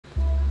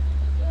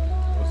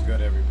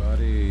good,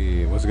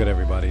 everybody? What's good,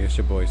 everybody? It's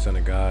your boy Son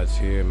of Gods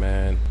here,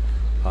 man.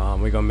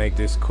 We're gonna make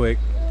this quick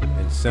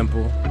and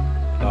simple.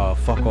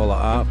 Fuck all the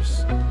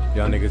ops.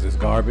 Y'all niggas is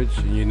garbage,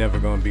 and you're never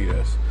gonna beat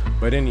us.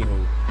 But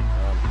anywho,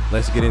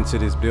 let's get into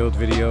this build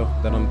video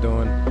that I'm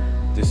doing.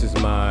 This is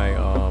my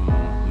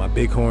my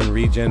Bighorn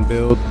regen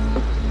build,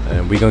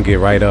 and we're gonna get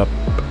right up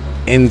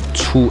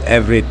into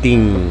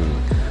everything.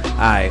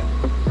 Alright,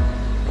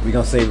 we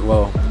gonna save.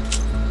 Well,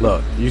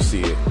 look, you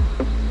see it.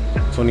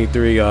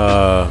 23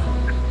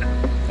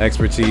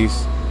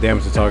 expertise,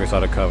 damage to targets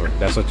out of cover.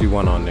 That's what you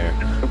want on there.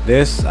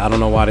 This, I don't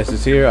know why this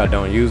is here. I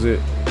don't use it.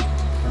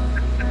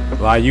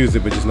 Well, I use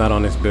it, but just not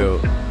on this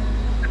build.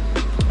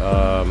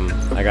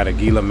 I got a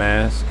Gila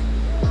mask,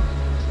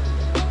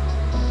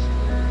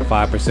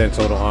 5%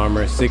 total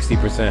armor,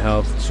 60%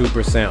 health,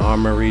 2%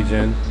 armor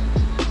regen.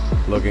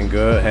 Looking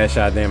good.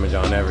 Headshot damage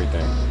on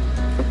everything,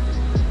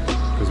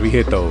 because we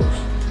hit those.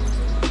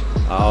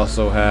 I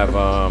also have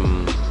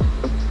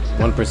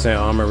 1%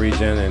 armor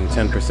regen and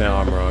 10%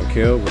 armor on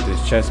kill with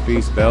this chest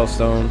piece,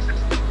 Bellstone.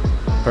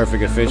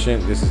 Perfect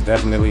efficient. This is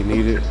definitely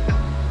needed.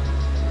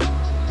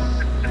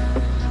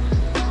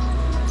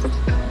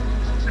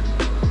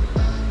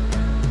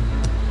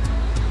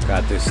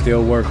 Got this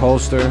Steelwork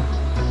holster,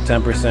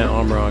 10%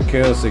 armor on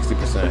kill,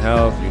 60%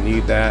 health. You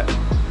need that.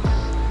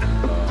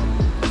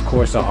 Of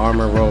course, an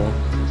armor roll,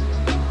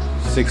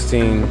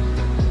 16.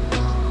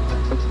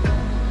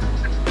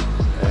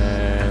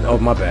 And oh,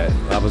 my bad,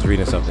 I was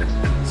reading something.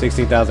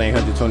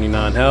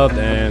 16,829 health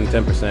and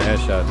 10%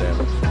 headshot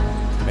damage.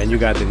 And you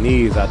got the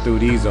knees. I threw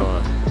these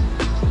on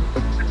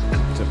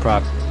to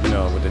prop, you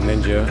know, with the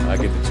ninja. I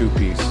get the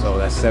 2-piece, so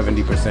that's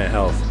 70%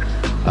 health.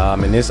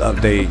 In this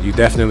update, you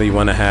definitely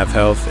want to have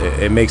health.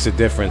 It makes a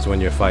difference when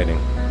you're fighting.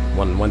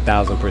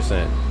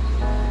 1,000%.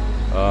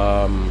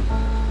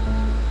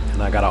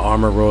 And I got an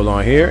armor roll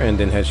on here, and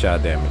then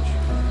headshot damage.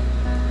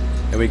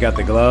 And we got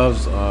the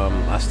gloves.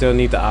 I still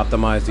need to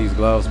optimize these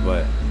gloves,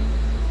 but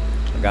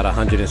I got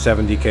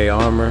 170k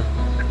armor,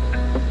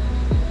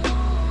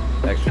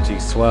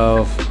 expertise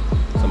 12,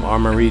 some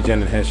armor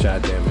regen and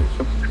headshot damage.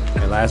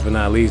 And last but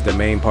not least, the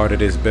main part of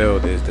this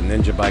build is the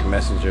Ninja Bike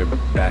Messenger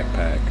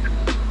backpack.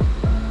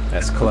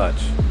 That's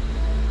clutch.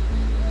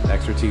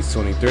 Expertise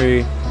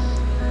 23, 10%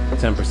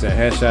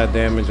 headshot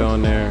damage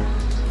on there.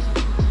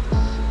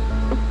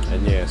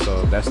 And yeah,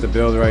 so that's the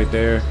build right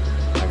there.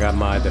 I got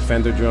my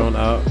Defender drone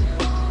up,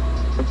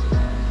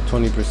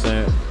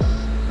 20%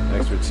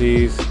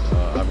 expertise.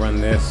 I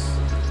run this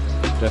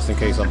just in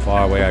case I'm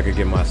far away. I could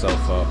get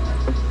myself up,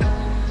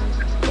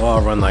 or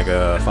I'll run like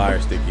a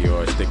fire sticky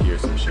or a sticky or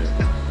some shit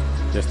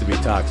just to be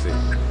toxic.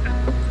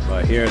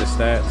 But here are the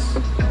stats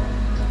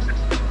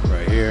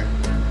right here.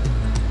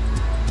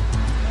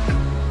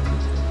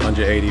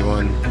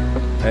 181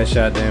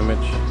 headshot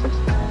damage,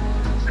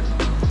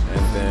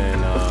 and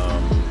then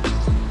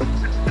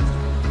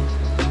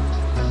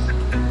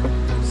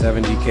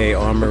 70k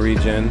armor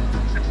regen,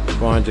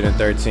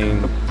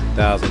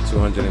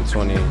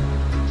 413,220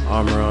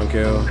 armor on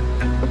kill,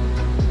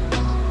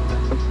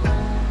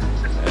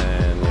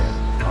 and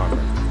yeah,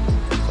 armor.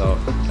 So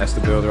that's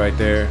the build right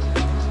there.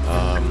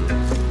 I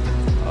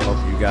hope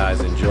you guys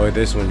enjoy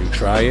this when you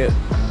try it,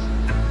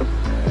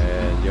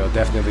 and you'll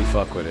definitely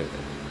fuck with it.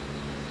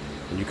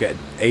 You get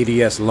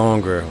ADS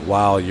longer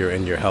while you're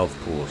in your health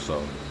pool,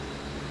 so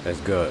that's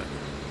good.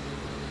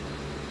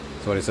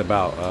 That's what it's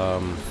about.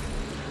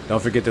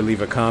 Don't forget to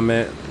leave a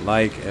comment,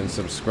 like, and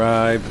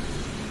subscribe.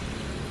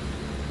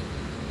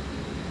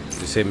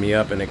 Just hit me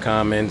up in the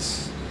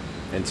comments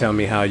and tell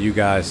me how you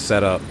guys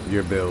set up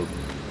your build,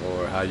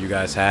 or how you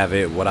guys have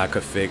it, what I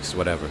could fix,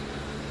 whatever.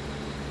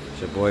 It's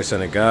your boy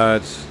Son of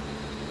Gods.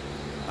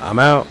 I'm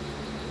out.